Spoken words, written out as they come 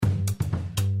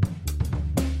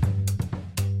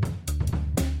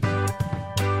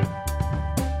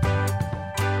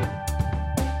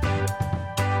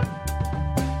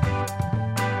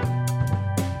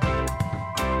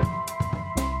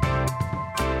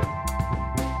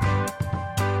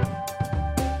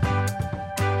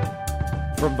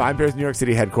From VinePair's New York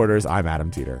City headquarters, I'm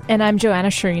Adam Teeter. And I'm Joanna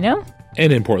Sciarrino.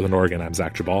 And in Portland, Oregon, I'm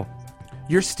Zach Jabal.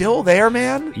 You're still there,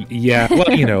 man? Yeah.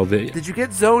 Well, you know, did you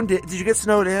get zoned? Did you get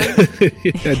snowed in?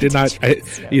 I did not.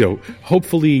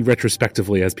 Hopefully,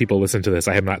 retrospectively, as people listen to this,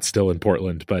 I am not still in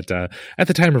Portland. But at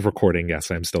the time of recording,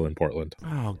 yes, I'm still in Portland.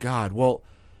 Oh God. Well,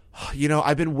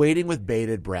 I've been waiting with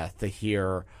bated breath to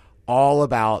hear all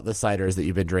about the ciders that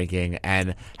you've been drinking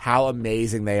and how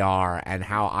amazing they are and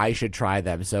how I should try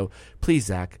them. So please,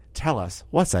 Zach, tell us,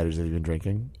 what ciders have you been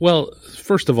drinking? Well,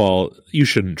 first of all, you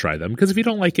shouldn't try them because if you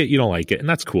don't like it, you don't like it, and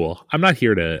that's cool. I'm not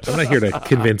here to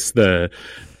convince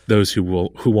those who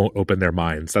won't open their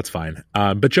minds. That's fine.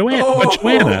 But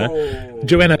Joanna,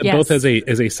 yes, both as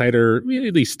a cider,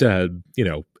 at least a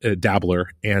dabbler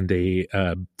and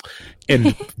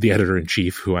and the editor in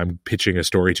chief, who I'm pitching a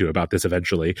story to about this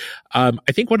eventually. I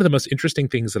think one of the most interesting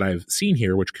things that I've seen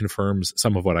here, which confirms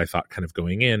some of what I thought kind of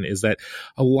going in, is that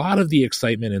a lot of the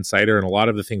excitement in cider and a lot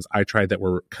of the things I tried that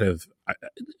were kind of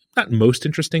not most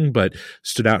interesting, but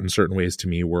stood out in certain ways to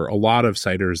me, were a lot of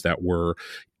ciders that were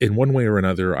in one way or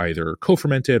another either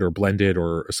co-fermented or blended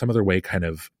or some other way kind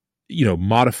of,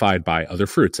 modified by other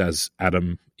fruits, as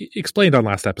Adam explained on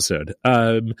last episode.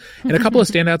 And a couple of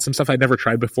standouts, some stuff I'd never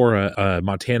tried before, a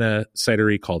Montana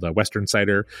cidery called Western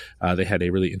Cider. They had a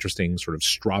really interesting sort of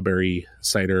strawberry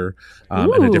cider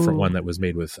and a different one that was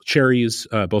made with cherries.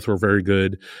 Both were very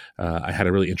good. I had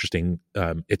a really interesting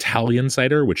Italian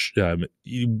cider, which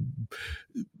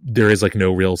there is like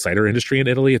no real cider industry in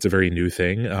Italy. It's a very new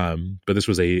thing. But this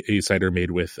was a cider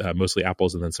made with mostly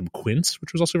apples and then some quince,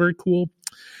 which was also very cool.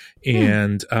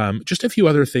 And just a few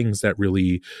other things that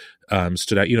really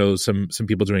stood out. Some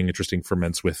people doing interesting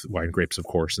ferments with wine grapes, of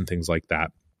course, and things like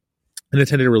that. And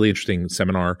attended a really interesting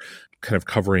seminar kind of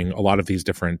covering a lot of these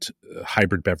different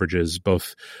hybrid beverages,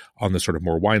 both on the sort of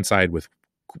more wine side with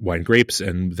wine grapes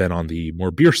and then on the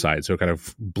more beer side. So kind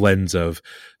of blends of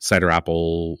cider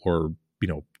apple or,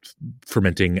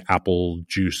 fermenting apple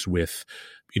juice with,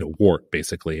 wort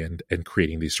basically and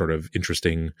creating these sort of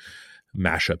interesting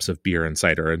mashups of beer and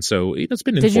cider. And so it's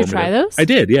been informative. Did you try those? I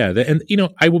did, yeah. And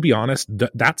I will be honest,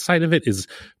 that side of it is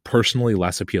personally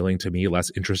less appealing to me, less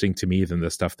interesting to me than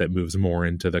the stuff that moves more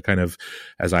into the kind of,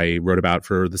 as I wrote about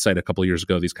for the site a couple of years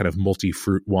ago, these kind of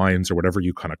multi-fruit wines or whatever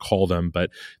you kind of call them, but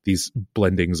these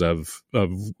blendings of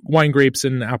wine grapes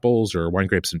and apples or wine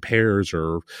grapes and pears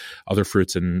or other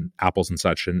fruits and apples and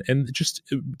such. And just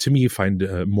to me, find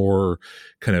a more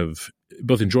kind of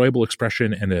both enjoyable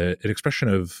expression and an expression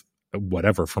of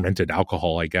whatever fermented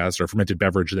alcohol, I guess, or fermented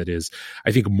beverage that is,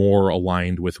 I think, more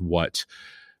aligned with what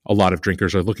a lot of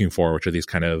drinkers are looking for, which are these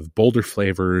kind of bolder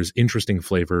flavors, interesting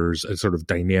flavors, a sort of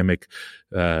dynamic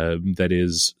that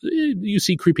is, you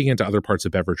see creeping into other parts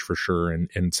of beverage for sure.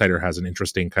 And cider has an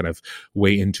interesting kind of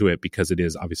way into it because it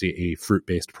is obviously a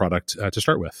fruit-based product to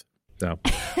start with. So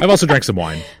I've also drank some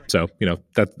wine. So,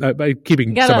 that by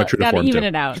keeping somewhat true to form even too.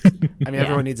 it out. I mean,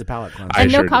 everyone needs a palate cleanser.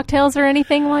 And no cocktails or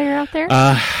anything while you're out there?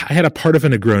 I had a part of a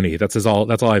Negroni. That's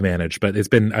all I managed. But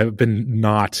I've been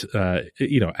not,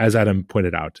 as Adam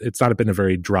pointed out, it's not been a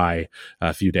very dry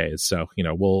few days. So,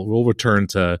 we'll return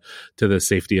to the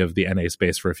safety of the NA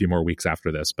space for a few more weeks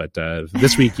after this. But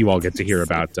this week you all get to hear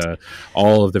about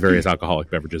all of the various alcoholic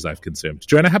beverages I've consumed.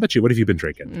 Joanna, how about you? What have you been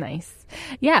drinking? Nice.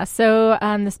 Yeah. So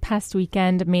this past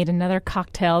weekend made another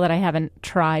cocktail that I haven't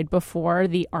tried before,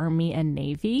 the Army and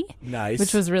Navy. Nice.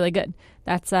 Which was really good.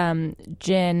 That's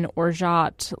gin,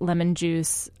 orgeat, lemon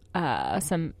juice,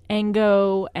 some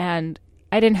Ango, and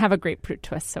I didn't have a grapefruit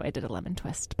twist, so I did a lemon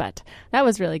twist, but that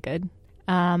was really good.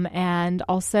 And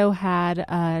also had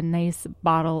a nice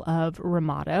bottle of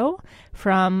Ramato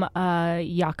from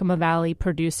Yakima Valley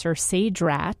producer Sage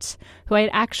Rat, who I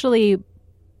had actually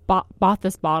bought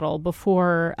this bottle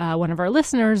before one of our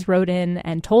listeners wrote in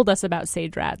and told us about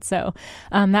Sage Rat. So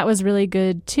that was really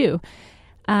good too.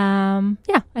 I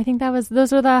think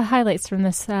those were the highlights from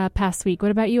this past week.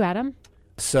 What about you, Adam?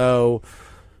 So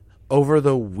over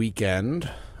the weekend,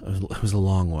 it was a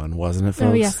long one, wasn't it,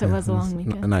 folks? Oh, yes, it was a long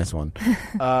weekend. A nice one.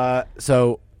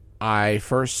 So I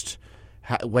first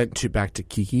went back to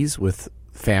Kiki's with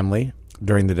family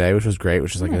during the day, which was great,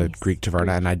 which is like a Greek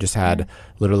taverna. And I just had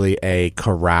literally a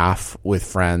carafe with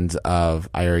friends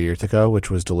of Ayurvedico,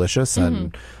 which was delicious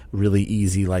and really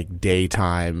easy, like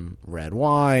daytime red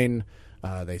wine.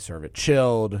 They serve it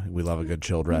chilled. We love a good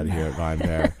chilled red here at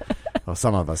VinePair. Well,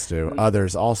 some of us do.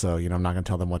 Others also, I'm not going to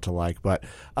tell them what to like. But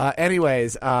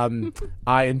anyways,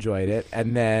 I enjoyed it.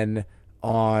 And then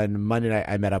on Monday night,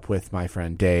 I met up with my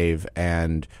friend Dave,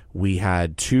 and we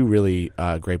had two really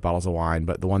great bottles of wine.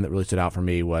 But the one that really stood out for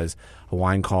me was a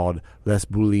wine called Les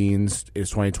Boulines. It's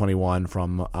 2021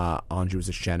 from Anjou. It was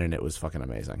a Chenin. It was fucking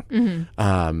amazing.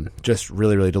 Mm-hmm. Just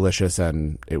really, really delicious,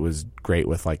 and it was great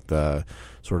with like the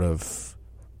sort of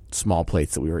small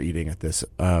plates that we were eating at this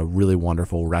really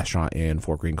wonderful restaurant in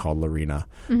Fort Greene called Larina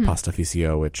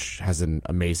Pastificio, which has an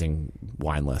amazing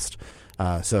wine list.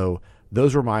 So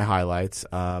those were my highlights,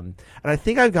 and I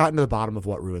think I've gotten to the bottom of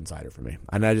what ruined cider for me,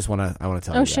 and I want to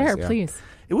tell you guys. Share, please.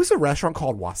 It was a restaurant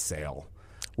called Wassail,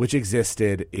 which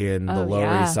existed in the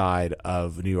Lower East Side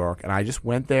of New York, and I just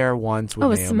went there once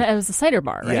with Naomi. It was a cider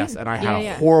bar, right? Yes, and I had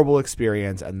a horrible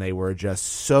experience, and they were just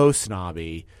so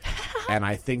snobby, and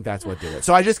I think that's what did it.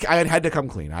 So I had to come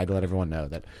clean. I had to let everyone know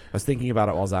that I was thinking about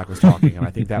it while Zach was talking, and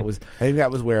I think that was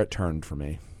where it turned for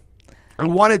me. I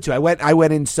wanted to. I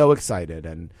went in so excited,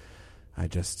 and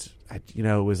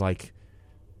it was like,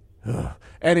 ugh.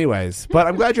 Anyways, but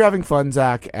I'm glad you're having fun,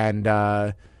 Zach,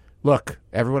 and look,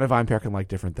 everyone at VinePair can like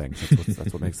different things.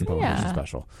 That's what makes the publication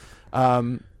special.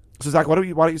 So, Zach, why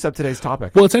don't you set today's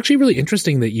topic? Well, it's actually really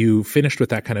interesting that you finished with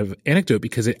that kind of anecdote,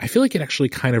 because I feel like it actually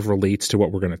kind of relates to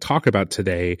what we're going to talk about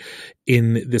today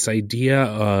in this idea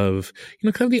of,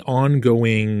 kind of the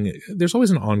ongoing, there's always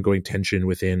an ongoing tension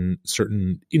within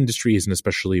certain industries, and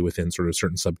especially within sort of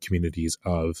certain sub-communities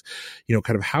of,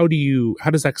 kind of how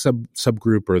does that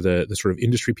subgroup or the sort of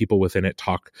industry people within it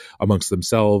talk amongst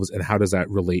themselves, and how does that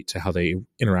relate to how they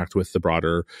interact with the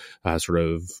broader sort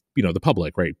of, the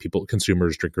public, right? People,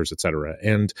 consumers, drinkers, etc.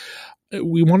 And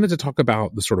we wanted to talk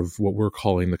about the sort of what we're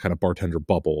calling the kind of bartender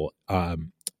bubble.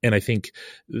 And I think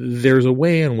there's a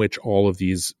way in which all of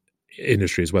these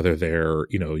industries, whether they're,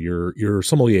 your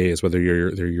sommeliers, whether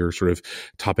they're your sort of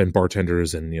top end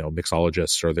bartenders and,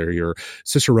 mixologists, or they're your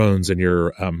cicerones and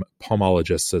your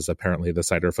pomologists, as apparently the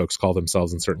cider folks call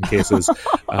themselves in certain cases.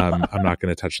 I'm not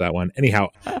going to touch that one. Anyhow,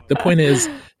 the point is,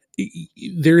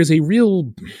 there's a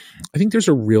real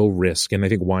risk, and I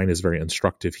think wine is very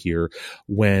instructive here,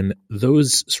 when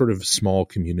those sort of small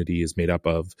communities made up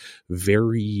of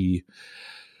very,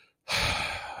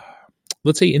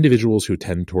 let's say, individuals who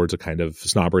tend towards a kind of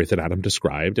snobbery that Adam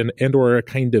described, and or a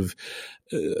kind of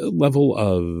level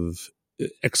of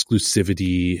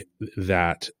exclusivity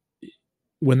that,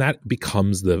 when that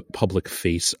becomes the public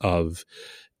face of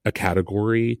a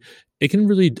category, it can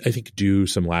really, I think, do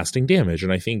some lasting damage.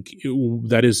 And I think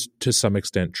that is to some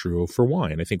extent true for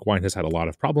wine. I think wine has had a lot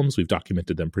of problems. We've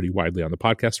documented them pretty widely on the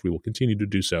podcast. We will continue to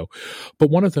do so.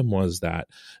 But one of them was that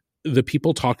the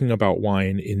people talking about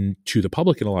wine to the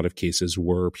public in a lot of cases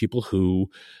were people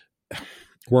who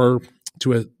were,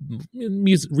 to a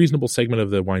reasonable segment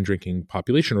of the wine drinking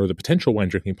population, or the potential wine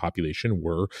drinking population,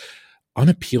 were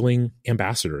unappealing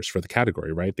ambassadors for the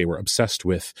category, right? They were obsessed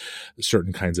with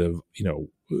certain kinds of,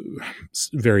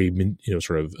 very,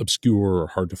 sort of obscure or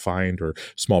hard to find or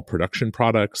small production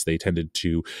products. They tended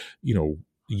to,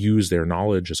 use their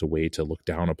knowledge as a way to look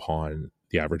down upon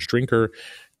the average drinker,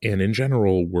 and in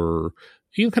general were,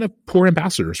 kind of poor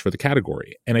ambassadors for the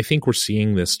category. And I think we're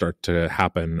seeing this start to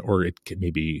happen, or it can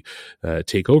maybe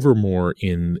take over more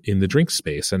in the drink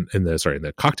space, and in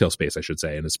the cocktail space, I should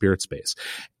say, in the spirit space.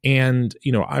 And,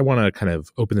 I want to kind of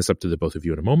open this up to the both of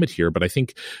you in a moment here, but I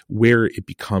think where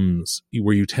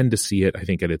you tend to see it, I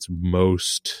think at its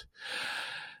most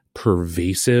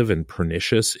pervasive and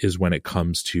pernicious, is when it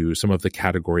comes to some of the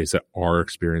categories that are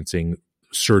experiencing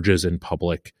surges in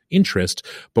public interest,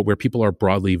 but where people are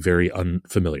broadly very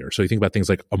unfamiliar. So you think about things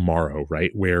like Amaro,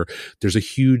 right? Where there's a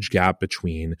huge gap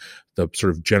between the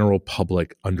sort of general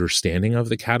public understanding of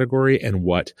the category and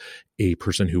what a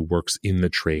person who works in the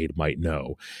trade might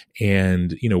know.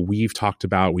 And,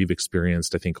 we've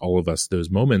experienced, I think all of us, those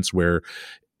moments where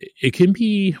it can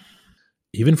be,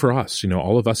 even for us,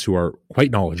 all of us who are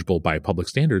quite knowledgeable by public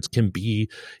standards, can be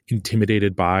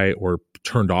intimidated by or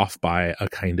turned off by a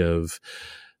kind of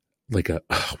like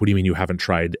what do you mean you haven't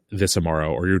tried this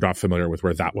Amaro, or you're not familiar with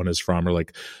where that one is from, or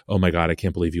like, oh my God, I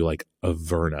can't believe you like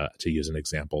Averna, to use an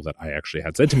example that I actually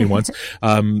had said to me once.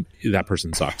 That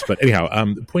person sucked. But anyhow,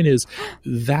 the point is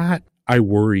that I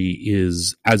worry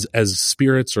is as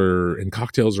spirits and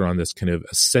cocktails are on this kind of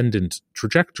ascendant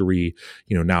trajectory,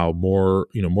 now more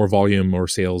volume, more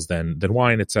sales than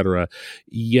wine, et cetera.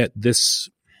 Yet this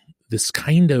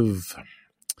kind of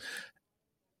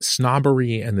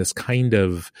snobbery and this kind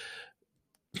of,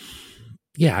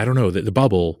 I don't know, the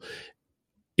bubble,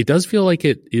 it does feel like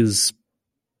it is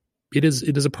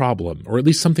a problem, or at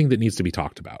least something that needs to be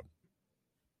talked about.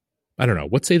 I don't know.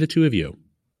 What say the two of you?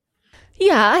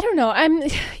 Yeah, I don't know. I'm,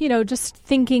 just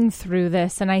thinking through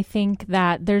this, and I think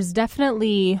that there's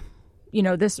definitely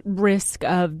this risk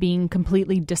of being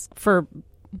completely for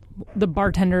the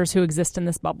bartenders who exist in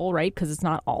this bubble, right? Because it's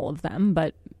not all of them,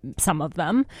 but some of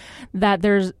them, that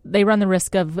they run the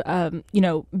risk of,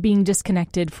 being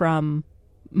disconnected from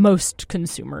most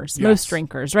consumers, most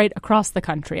drinkers, right, across the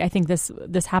country. I think this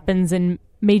happens in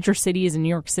major cities, in New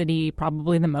York City,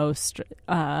 probably the most,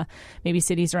 maybe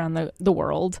cities around the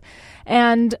world.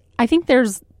 And I think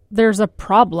there's a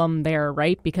problem there,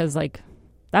 right? Because like,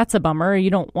 that's a bummer. You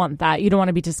don't want that. You don't want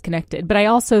to be disconnected. But I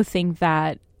also think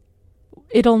that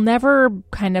it'll never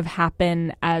kind of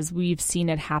happen as we've seen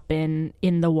it happen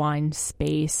in the wine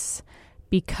space,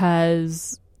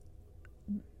 because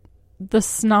the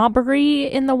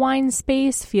snobbery in the wine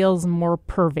space feels more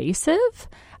pervasive.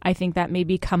 I think that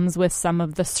maybe comes with some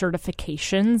of the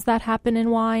certifications that happen in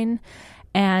wine.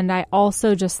 And I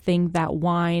also just think that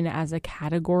wine as a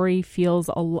category feels,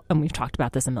 and we've talked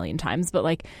about this a million times, but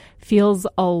like feels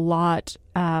a lot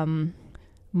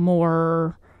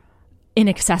more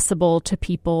inaccessible to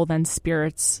people than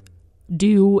spirits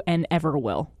do and ever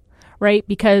will, right?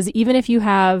 Because even if you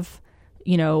have,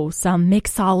 some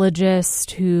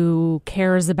mixologist who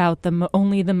cares about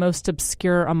only the most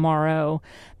obscure Amaro,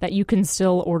 that you can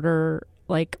still order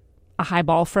like a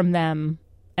highball from them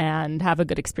and have a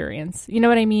good experience. You know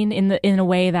what I mean? In a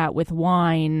way that with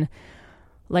wine,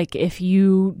 like if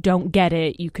you don't get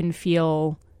it, you can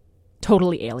feel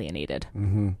totally alienated.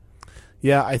 Mm-hmm.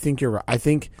 Yeah, I think you're right. I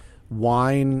think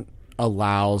wine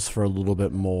allows for a little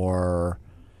bit more.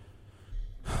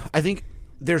 I think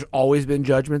there's always been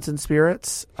judgments in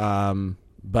spirits,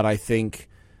 but I think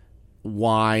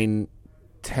wine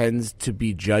tends to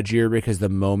be judgier because the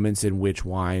moments in which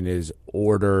wine is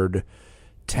ordered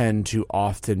tend to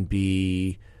often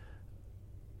be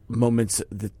moments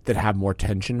that have more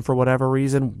tension for whatever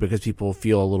reason, because people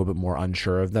feel a little bit more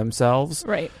unsure of themselves.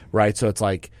 Right. So it's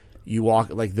like you walk,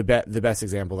 like the best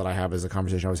example that I have is a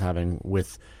conversation I was having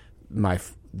with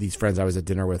these friends I was at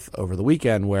dinner with over the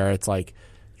weekend, where it's like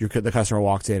the customer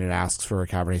walks in and asks for a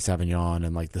Cabernet Sauvignon,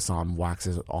 and like the somm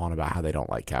waxes on about how they don't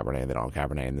like Cabernet, they don't have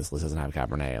Cabernet, and this list doesn't have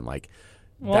Cabernet, and like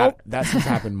that seems to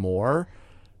happen more.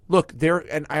 Look,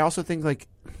 and I also think like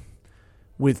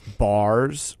with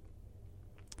bars,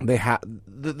 they have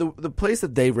the place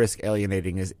that they risk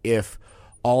alienating is if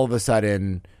all of a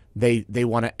sudden they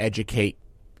want to educate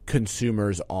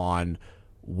consumers on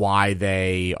why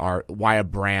a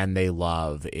brand they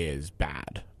love is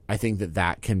bad. I think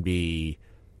that can be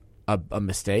a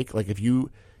mistake. Like if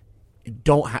you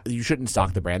you shouldn't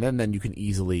stock the brand, and then you can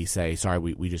easily say, sorry,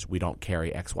 we don't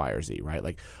carry X, Y, or Z, right?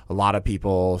 Like a lot of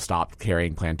people stopped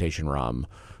carrying plantation rum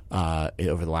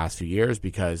over the last few years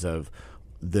because of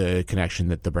the connection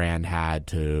that the brand had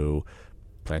to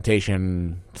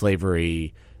plantation,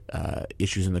 slavery,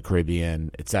 issues in the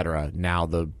Caribbean, etc. Now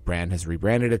the brand has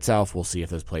rebranded itself. We'll see if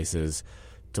those places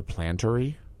to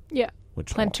Plantery. Yeah.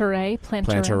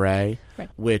 Planteray, right,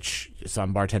 which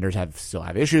some bartenders still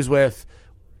have issues with.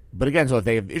 But again, so if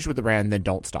they have issues with the brand, then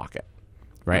don't stock it,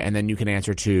 right? And then you can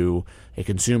answer to a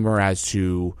consumer as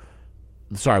to,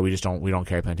 sorry, we don't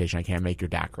carry plantation. I can't make your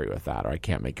daiquiri with that, or I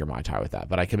can't make your Mai Tai with that,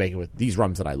 but I can make it with these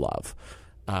rums that I love.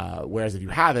 Whereas if you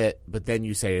have it, but then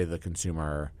you say to the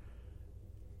consumer,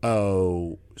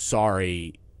 oh,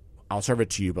 sorry, I'll serve it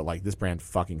to you, but like this brand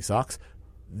fucking sucks,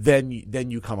 then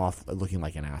you come off looking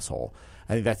like an asshole.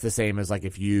 I think that's the same as like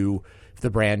if the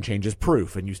brand changes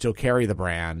proof and you still carry the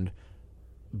brand,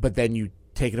 but then you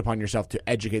take it upon yourself to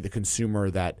educate the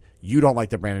consumer that you don't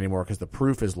like the brand anymore because the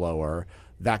proof is lower,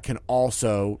 that can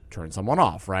also turn someone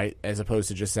off, right? As opposed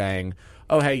to just saying,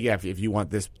 oh, hey, yeah, if you want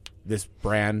this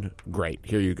brand, great,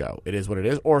 here you go. It is what it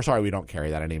is. Or, sorry, we don't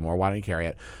carry that anymore. Why don't you carry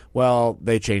it? Well,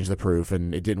 they changed the proof,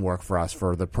 and it didn't work for us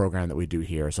for the program that we do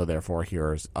here, so therefore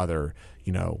here's other,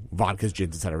 vodkas,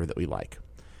 gins, etc. that we like.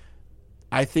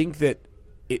 I think that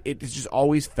it's just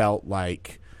always felt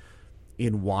like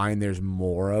in wine there's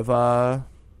more of a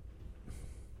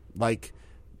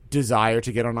desire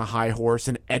to get on a high horse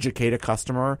and educate a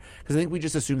customer, because I think we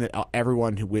just assume that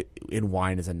everyone who in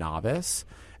wine is a novice,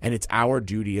 and it's our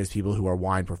duty as people who are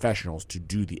wine professionals to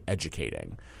do the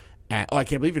educating. And I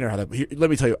can't believe you know how that. Let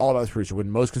me tell you all about this producer.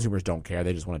 When most consumers don't care,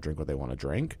 they just want to drink what they want to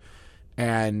drink,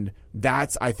 and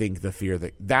that's, I think, the fear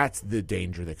that's the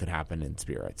danger that could happen in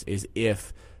spirits, is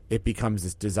if it becomes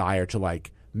this desire to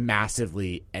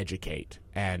massively educate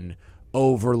and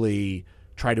overly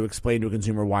try to explain to a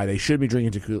consumer why they should be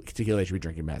drinking tequila, they should be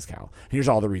drinking mezcal. And here's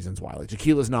all the reasons why.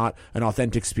 Tequila is not an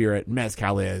authentic spirit,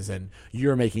 mezcal is, and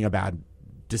you're making a bad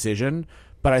decision.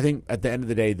 But I think at the end of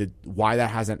the day, why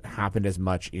that hasn't happened as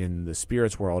much in the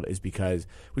spirits world is because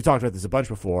we've talked about this a bunch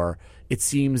before. It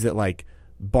seems that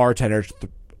bartenders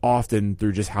often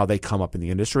through just how they come up in the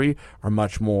industry are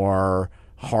much more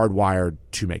hardwired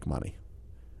to make money.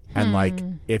 And like,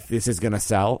 if this is going to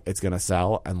sell, it's going to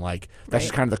sell. And like, that's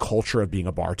just kind of the culture of being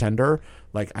a bartender.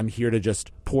 Like, I'm here to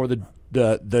just pour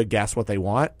the guests what they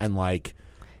want. And like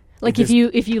if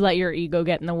you let your ego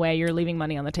get in the way, you're leaving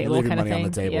money on the table kind of thing. On the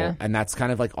table. Yeah. And that's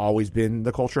kind of like always been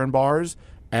the culture in bars.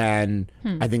 And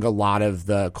I think a lot of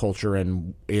the culture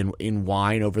in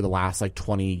wine over the last like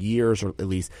 20 years, or at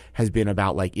least, has been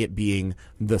about like it being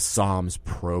the Psalms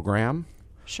program.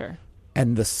 Sure.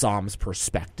 And the Psalms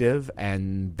perspective.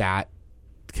 And that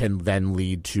can then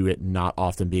lead to it not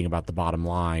often being about the bottom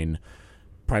line,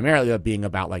 primarily being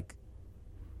about like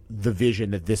the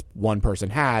vision that this one person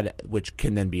had, which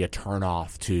can then be a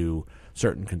turnoff to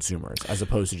certain consumers, as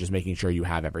opposed to just making sure you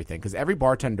have everything. Because every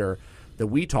bartender that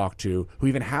we talk to who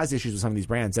even has issues with some of these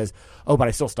brands says, oh, but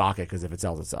I still stock it because if it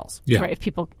sells, it sells. Yeah. Right. If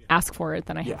people ask for it,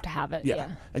 then I have to have it. Yeah.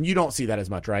 And you don't see that as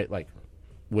much, right? Like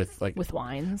with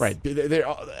wines. Right.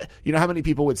 You know how many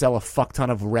people would sell a fuck ton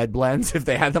of red blends if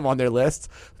they had them on their list?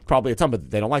 Probably a ton, but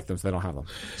they don't like them, so they don't have them.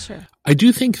 Sure. I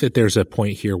do think that there's a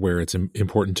point here where it's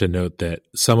important to note that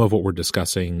some of what we're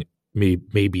discussing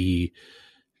might be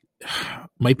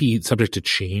subject to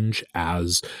change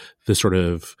as the sort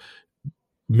of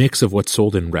mix of what's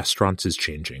sold in restaurants is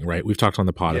changing, right? We've talked on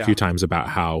the pod a few times about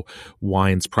how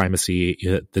wine's primacy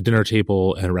at the dinner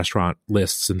table and restaurant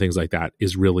lists and things like that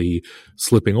is really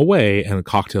slipping away, and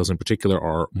cocktails in particular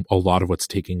are a lot of what's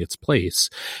taking its place.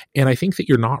 And I think that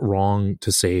you're not wrong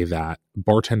to say that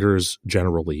bartenders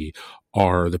generally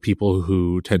are the people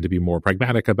who tend to be more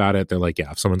pragmatic about it. They're like,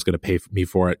 yeah, if someone's going to pay me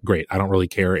for it, great. I don't really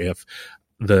care if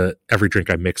every drink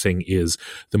I'm mixing is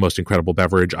the most incredible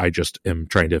beverage. I just am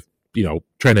trying to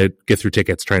get through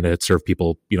tickets, trying to serve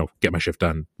people, get my shift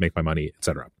done, make my money,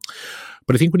 etc.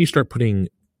 But I think when you start putting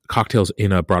cocktails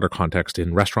in a broader context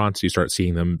in restaurants, you start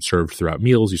seeing them served throughout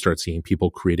meals. You start seeing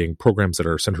people creating programs that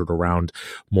are centered around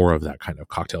more of that kind of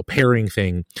cocktail pairing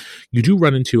thing. You do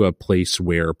run into a place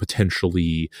where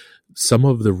potentially some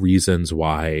of the reasons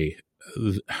why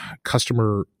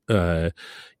customer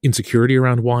insecurity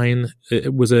around wine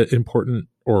was an important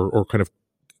or kind of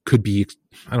could be,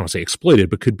 I don't want to say exploited,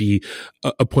 but could be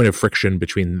a point of friction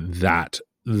between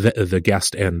the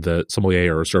guest and the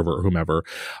sommelier or server or whomever.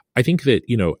 I think that,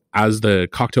 as the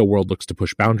cocktail world looks to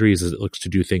push boundaries, as it looks to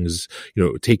do things,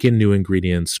 take in new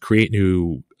ingredients, create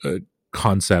new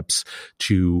concepts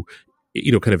to,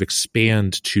 kind of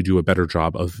expand to do a better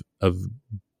job of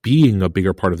being a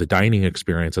bigger part of the dining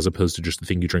experience, as opposed to just the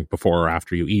thing you drink before or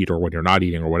after you eat or when you're not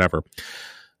eating or whatever.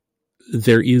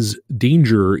 There is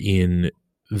danger in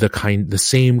the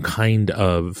same kind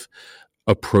of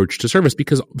approach to service,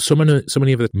 because so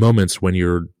many of the moments when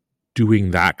you're doing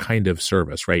that kind of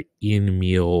service, right, in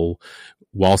meal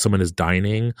while someone is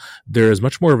dining, there is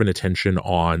much more of an attention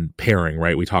on pairing,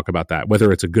 right? We talk about that,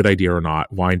 whether it's a good idea or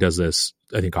not. Wine does this.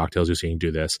 I think cocktails you're seeing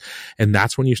do this. And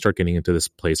that's when you start getting into this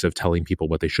place of telling people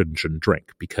what they should and shouldn't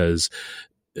drink, because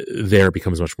there it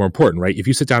becomes much more important, right? If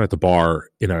you sit down at the bar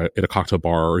in a cocktail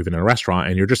bar or even in a restaurant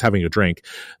and you're just having a drink,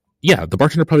 yeah, the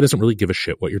bartender probably doesn't really give a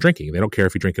shit what you're drinking. They don't care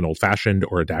if you drink an old fashioned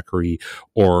or a daiquiri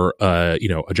or a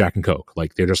Jack and Coke.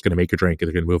 Like, they're just going to make your drink and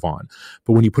they're going to move on.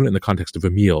 But when you put it in the context of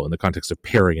a meal, in the context of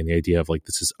pairing, and the idea of like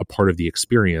this is a part of the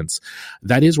experience,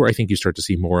 that is where I think you start to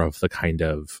see more of the kind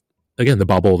of, again, the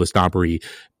bubble, the snobbery,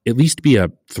 at least be a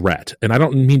threat. And I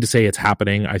don't mean to say it's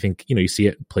happening. I think, you see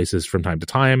it places from time to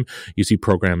time. You see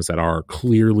programs that are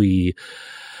clearly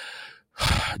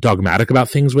dogmatic about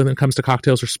things when it comes to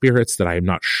cocktails or spirits that I'm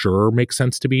not sure makes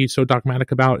sense to be so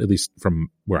dogmatic about, at least from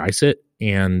where I sit.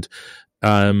 And,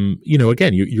 again,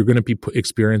 you're going to be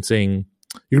you're going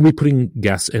to be putting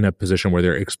guests in a position where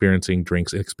they're experiencing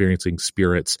drinks, experiencing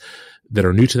spirits that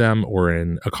are new to them or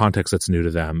in a context that's new to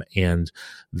them. And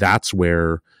that's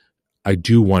where I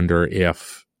do wonder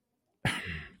if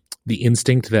the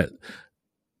instinct that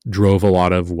drove a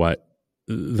lot of what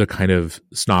the kind of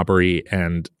snobbery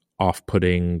and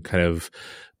off-putting kind of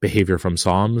behavior from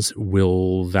Psalms,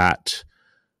 will that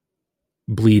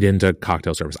bleed into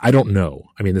cocktail service? I don't know.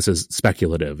 I mean, this is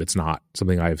speculative. It's not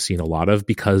something I've seen a lot of,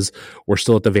 because we're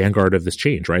still at the vanguard of this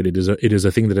change, right? It is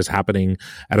a thing that is happening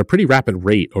at a pretty rapid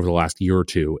rate over the last year or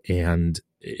two, and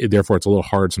therefore it's a little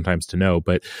hard sometimes to know.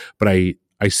 But I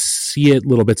see it,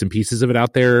 little bits and pieces of it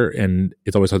out there, and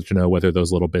it's always hard to know whether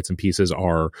those little bits and pieces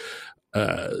are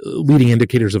leading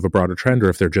indicators of a broader trend, or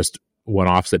if they're just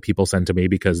one-offs that people send to me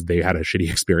because they had a shitty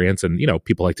experience. And,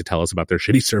 people like to tell us about their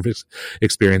shitty service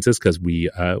experiences because we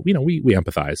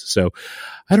empathize. So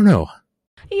I don't know.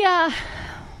 Yeah.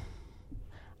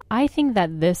 I think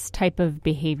that this type of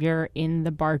behavior in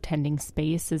the bartending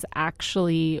space is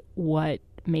actually what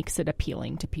makes it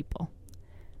appealing to people.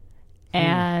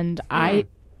 And I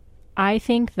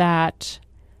think that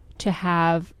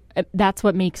that's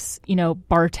what makes,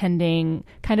 bartending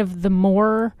kind of the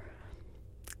more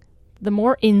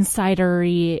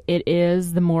insidery it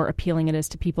is, the more appealing it is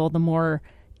to people, the more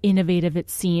innovative it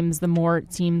seems, the more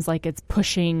it seems like it's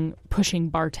pushing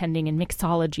bartending and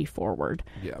mixology forward.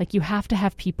 Yeah. Like, you have to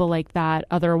have people like that.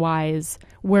 Otherwise,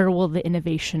 where will the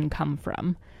innovation come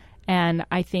from? And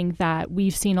I think that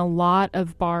we've seen a lot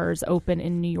of bars open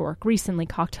in New York recently,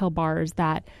 cocktail bars,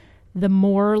 that the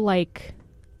more, like,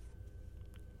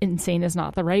 insane is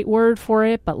not the right word for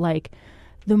it, but like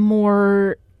the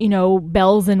more,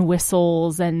 bells and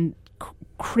whistles and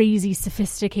crazy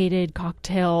sophisticated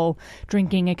cocktail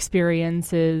drinking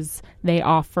experiences they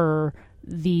offer,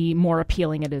 the more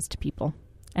appealing it is to people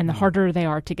and the harder they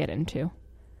are to get into.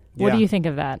 What do you think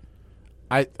of that?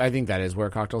 I think that is where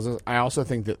cocktails is. I also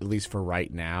think that, at least for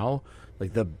right now,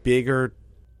 like the bigger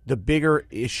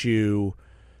issue,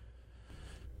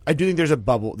 I do think there's a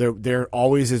bubble. There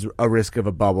always is a risk of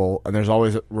a bubble, and there's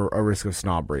always a risk of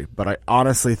snobbery. But I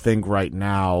honestly think right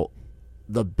now,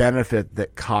 the benefit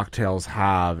that cocktails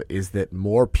have is that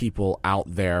more people out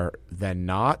there than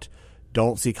not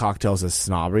don't see cocktails as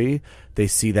snobbery. They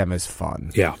see them as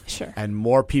fun. Yeah. Sure. And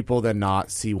more people than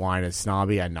not see wine as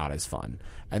snobby and not as fun.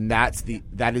 And that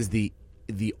is the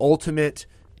ultimate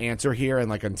answer here. And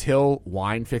like, until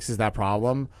wine fixes that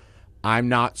problem, I'm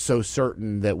not so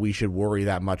certain that we should worry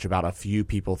that much about a few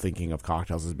people thinking of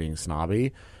cocktails as being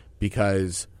snobby,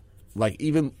 because like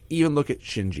even look at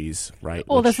Shinji's, right?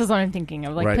 Well, this is what I'm thinking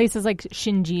of, like right. places like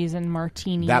Shinji's and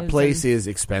Martini's. That place is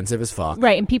expensive as fuck.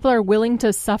 Right, and people are willing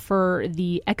to suffer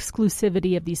the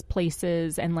exclusivity of these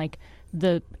places and like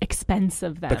the expense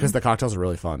of them. Because the cocktails are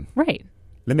really fun. Right.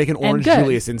 They make an orange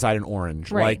Julius inside an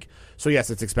orange. Right. Like, so yes,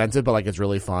 it's expensive, but like it's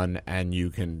really fun, and you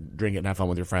can drink it and have fun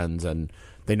with your friends, and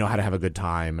they know how to have a good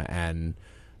time. And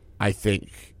I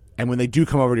think, and when they do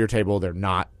come over to your table, they're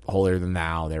not holier than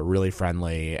thou. They're really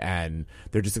friendly, and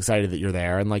they're just excited that you're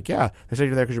there. And like, yeah, they're excited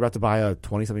you're there because you're about to buy a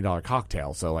 $20-something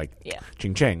cocktail. So like,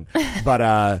 ching ching. But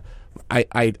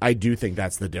I do think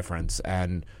that's the difference.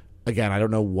 And again, I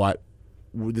don't know what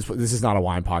this is not a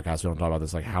wine podcast. We don't talk about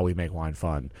this, like how we make wine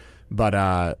fun. But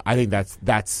I think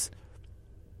that's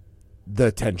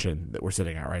the tension that we're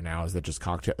sitting at right now, is that just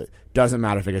cocktail, it doesn't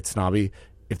matter if it gets snobby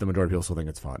if the majority of people still think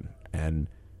it's fun. And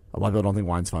a lot of people don't think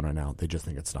wine's fun right now. They just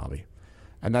think it's snobby.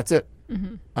 And that's it.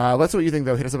 Mm-hmm. Let's know what you think,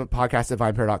 though. Hit us up at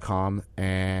podcast@vinepair.com.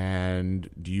 And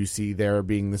do you see there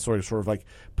being this sort of like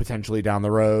potentially down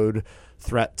the road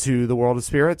threat to the world of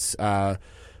spirits? What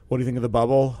do you think of the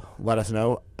bubble? Let us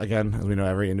know. Again, as we know,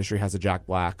 every industry has a Jack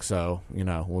Black. So,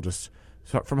 we'll just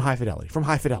start from high fidelity. From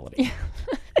high fidelity.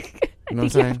 You know what I'm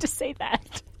saying? You have to say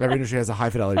that. Every industry has a high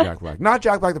fidelity Jack Black. Not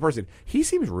Jack Black the person. He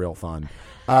seems real fun.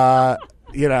 But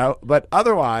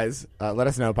otherwise, let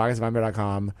us know.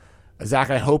 Podcast@vinepair.com.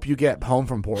 Zach, I hope you get home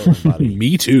from Portland, buddy.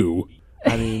 Me too.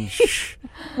 I mean,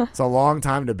 it's a long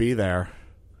time to be there.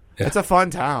 Yeah. It's a fun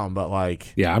town, but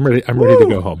like, yeah, I'm ready to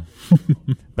go home.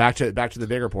 back to the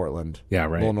bigger Portland. Yeah,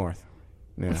 right. A little north.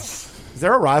 Yeah. Is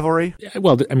there a rivalry? Yeah,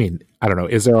 well, I mean, I don't know.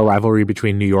 Is there a rivalry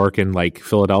between New York and like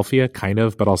Philadelphia? Kind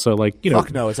of, but also like,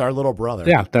 Fuck no, it's our little brother.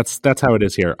 Yeah, that's how it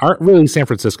is here. Really, San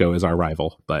Francisco is our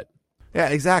rival, but yeah,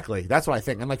 exactly. That's what I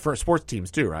think. And like for sports teams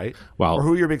too, right? Well, or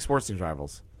who are your big sports teams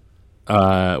rivals?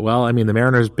 Well, I mean, the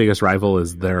Mariners' biggest rival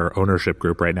is their ownership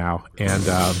group right now, and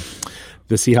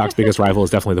the Seahawks' biggest rival is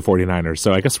definitely the 49ers.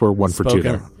 So I guess we're one for two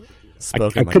there. I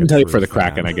couldn't tell you for the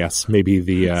Kraken, I guess. Maybe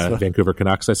the Vancouver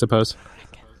Canucks, I suppose.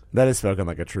 That is spoken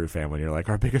like a true fan when you're like,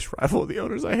 our biggest rival, the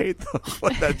owners, I hate them.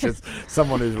 Like, that's just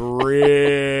someone who's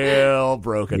real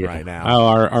broken right now. Oh,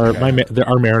 our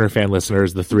Mariner fan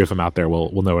listeners, the three of them out there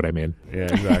will know what I mean.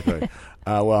 Yeah, exactly.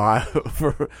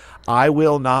 I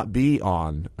will not be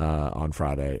on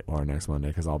Friday or next Monday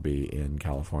because I'll be in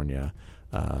California.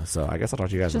 So I guess I'll talk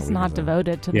to you guys. Just not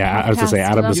devoted to the podcast. I was going to say,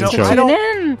 Adam doesn't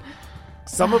show.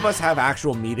 Some of us have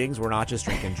actual meetings. We're not just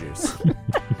drinking juice.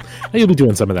 You'll be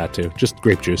doing some of that too. Just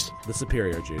grape juice. The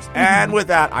superior juice. And with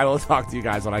that, I will talk to you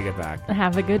guys when I get back.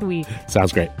 Have a good week.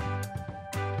 Sounds great.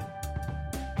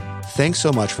 Thanks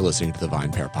so much for listening to the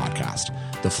Vine Pair Podcast,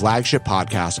 the flagship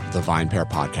podcast of the Vine Pair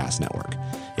Podcast Network.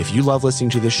 If you love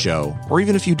listening to this show, or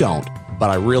even if you don't, but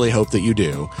I really hope that you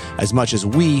do, as much as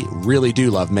we really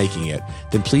do love making it,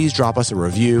 then please drop us a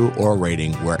review or a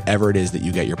rating wherever it is that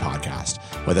you get your podcast,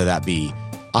 whether that be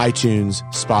iTunes,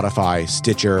 Spotify,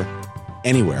 Stitcher,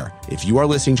 anywhere. If you are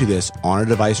listening to this on a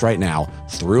device right now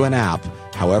through an app,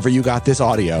 however you got this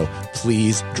audio,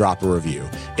 please drop a review.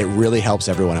 It really helps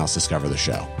everyone else discover the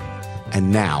show.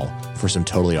 And now for some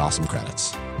totally awesome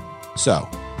credits. So,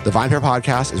 the VinePair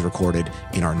podcast is recorded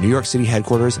in our New York City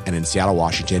headquarters and in Seattle,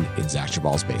 Washington, in Zach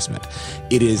Jabal's basement.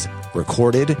 It is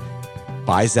recorded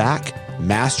by Zach,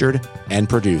 mastered, and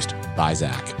produced by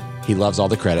Zach. He loves all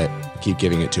the credit. Keep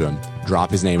giving it to him.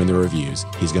 Drop his name in the reviews.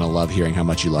 He's going to love hearing how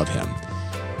much you love him.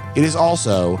 It is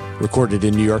also recorded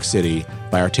in New York City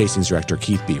by our tastings director,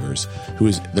 Keith Beavers, who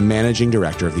is the managing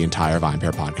director of the entire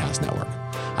VinePair Podcast Network.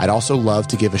 I'd also love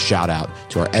to give a shout out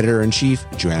to our editor-in-chief,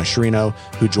 Joanna Sherino,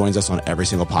 who joins us on every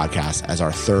single podcast as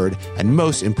our third and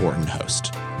most important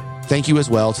host. Thank you as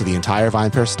well to the entire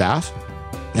VinePair staff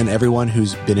and everyone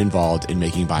who's been involved in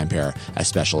making VinePair as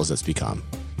special as it's become.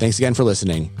 Thanks again for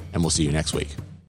listening, and we'll see you next week.